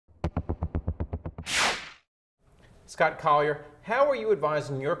Scott Collier, how are you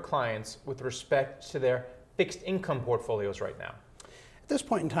advising your clients with respect to their fixed income portfolios right now? At this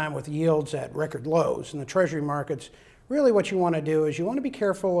point in time, with yields at record lows in the Treasury markets, really what you want to do is you want to be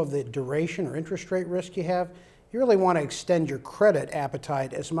careful of the duration or interest rate risk you have. You really want to extend your credit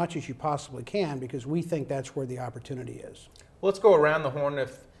appetite as much as you possibly can, because we think that's where the opportunity is. Well, let's go around the horn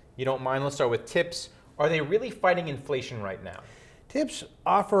if you don't mind. Let's start with TIPS. Are they really fighting inflation right now? TIPS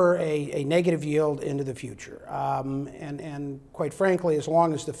offer a negative yield into the future. And quite frankly, as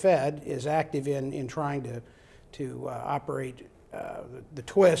long as the Fed is active in trying to operate the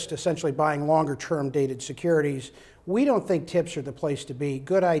twist, essentially buying longer term dated securities, we don't think TIPS are the place to be.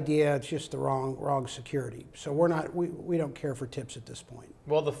 Good idea, it's just the wrong security. So we don't care for TIPS at this point.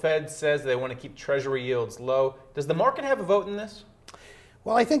 Well, the Fed says they want to keep Treasury yields low. Does the market have a vote in this?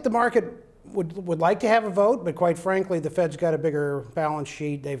 Well, I think the market would like to have a vote, but quite frankly, the Fed's got a bigger balance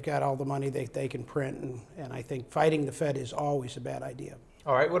sheet. They've got all the money they can print, and I think fighting the Fed is always a bad idea.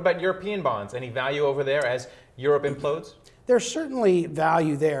 All right, what about European bonds? Any value over there as Europe implodes? There's certainly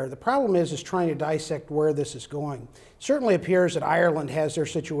value there. The problem is trying to dissect where this is going. It certainly appears that Ireland has their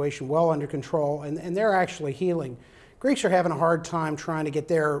situation well under control, and they're actually healing. Greeks are having a hard time trying to get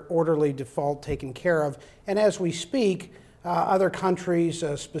their orderly default taken care of, and as we speak, other countries,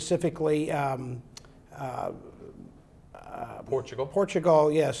 specifically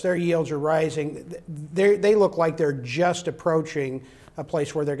Portugal, yes, their yields are rising. They look like they're just approaching a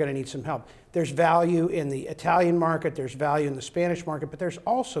place where they're going to need some help. There's value in the Italian market, there's value in the Spanish market, but there's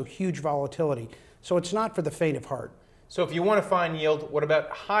also huge volatility. So it's not for the faint of heart. So if you want to find yield, what about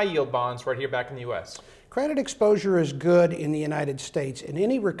high yield bonds right here back in the U.S.? Credit exposure is good in the United States. In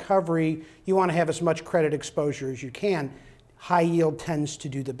any recovery, you want to have as much credit exposure as you can. High yield tends to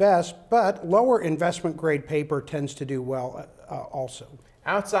do the best, but lower investment grade paper tends to do well also.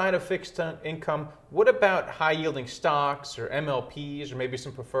 Outside of fixed income, what about high yielding stocks or MLPs or maybe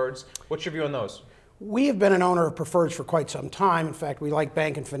some preferreds? What's your view on those? We have been an owner of preferreds for quite some time. In fact, we like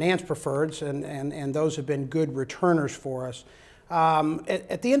bank and finance preferreds, and those have been good returners for us.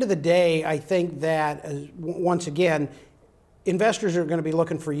 At the end of the day, I think that, once again, investors are going to be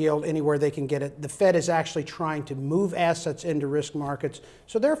looking for yield anywhere they can get it. The Fed is actually trying to move assets into risk markets.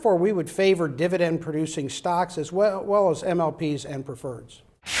 So therefore, we would favor dividend-producing stocks as well as MLPs and preferreds.